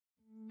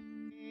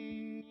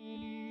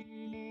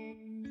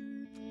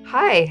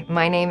Hi,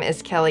 my name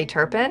is Kelly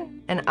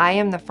Turpin, and I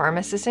am the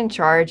pharmacist in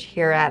charge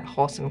here at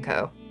Wholesome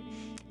Co.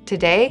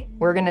 Today,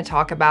 we're going to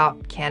talk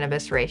about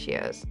cannabis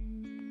ratios.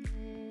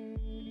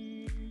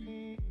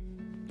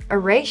 A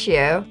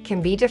ratio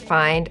can be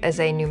defined as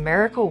a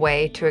numerical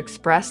way to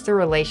express the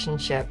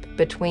relationship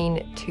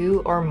between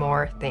two or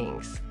more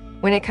things.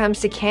 When it comes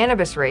to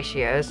cannabis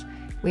ratios,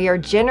 we are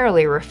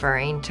generally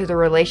referring to the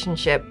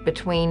relationship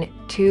between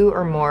two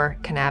or more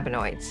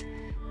cannabinoids,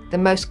 the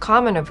most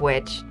common of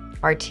which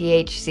are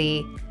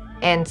THC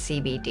and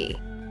CBD.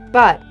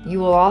 But you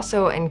will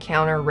also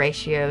encounter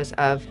ratios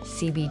of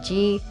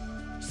CBG,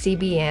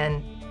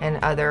 CBN, and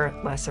other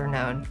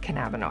lesser-known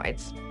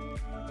cannabinoids.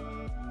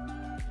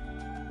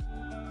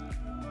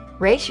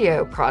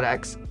 Ratio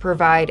products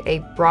provide a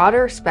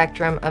broader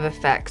spectrum of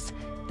effects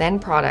than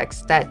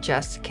products that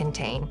just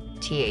contain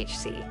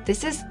THC.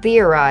 This is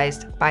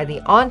theorized by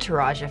the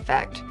entourage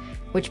effect,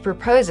 which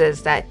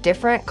proposes that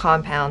different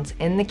compounds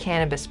in the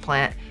cannabis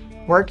plant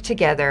work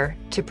together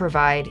to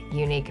provide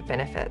unique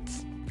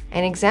benefits.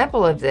 An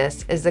example of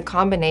this is the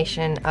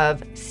combination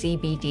of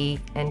CBD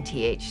and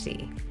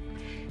THC.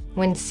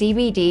 When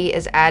CBD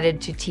is added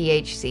to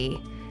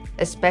THC,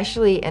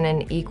 especially in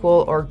an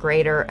equal or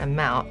greater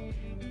amount,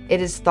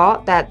 it is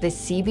thought that the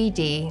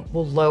CBD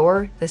will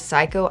lower the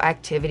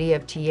psychoactivity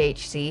of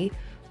THC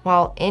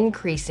while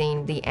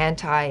increasing the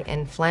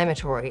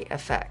anti-inflammatory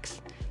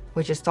effects,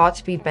 which is thought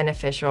to be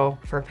beneficial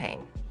for pain.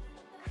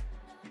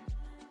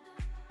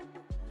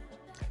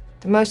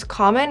 The most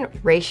common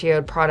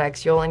ratioed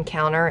products you'll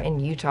encounter in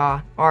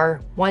Utah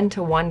are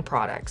 1-to-1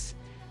 products,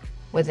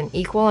 with an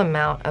equal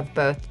amount of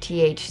both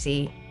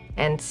THC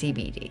and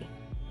CBD.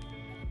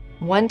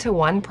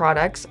 1-to-1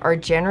 products are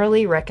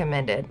generally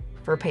recommended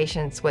for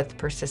patients with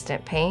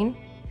persistent pain,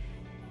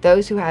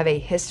 those who have a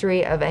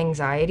history of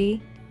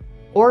anxiety,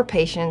 or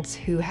patients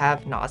who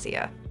have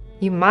nausea.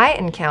 You might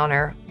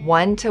encounter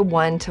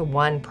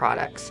 1-to-1-to-1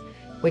 products,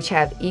 which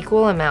have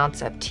equal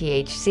amounts of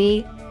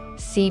THC,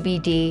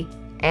 CBD,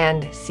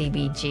 and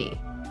CBG.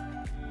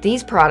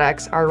 These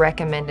products are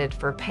recommended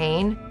for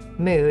pain,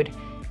 mood,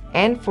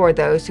 and for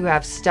those who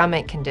have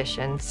stomach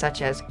conditions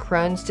such as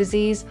Crohn's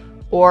disease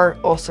or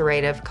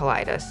ulcerative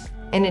colitis.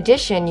 In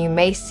addition, you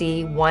may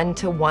see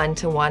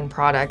 1-to-1-to-1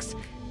 products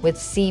with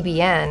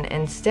CBN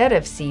instead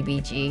of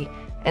CBG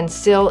and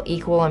still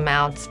equal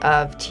amounts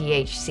of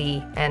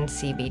THC and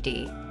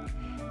CBD.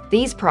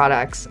 These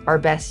products are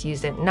best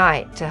used at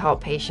night to help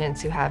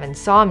patients who have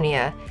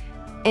insomnia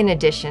in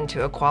addition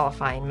to a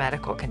qualifying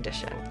medical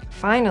condition.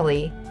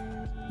 Finally,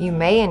 you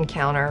may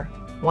encounter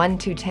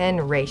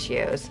 1-to-10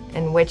 ratios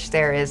in which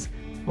there is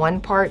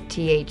 1 part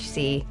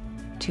THC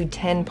to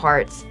 10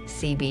 parts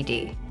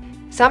CBD.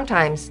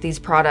 Sometimes these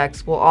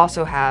products will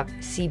also have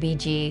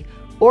CBG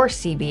or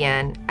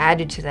CBN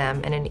added to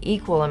them in an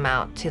equal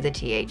amount to the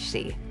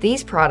THC.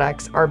 These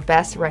products are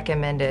best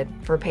recommended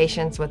for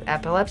patients with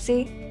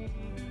epilepsy,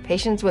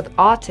 patients with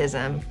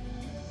autism,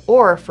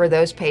 or for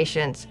those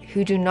patients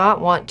who do not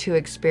want to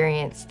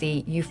experience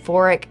the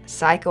euphoric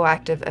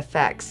psychoactive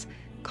effects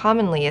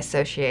commonly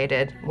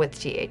associated with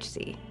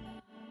THC.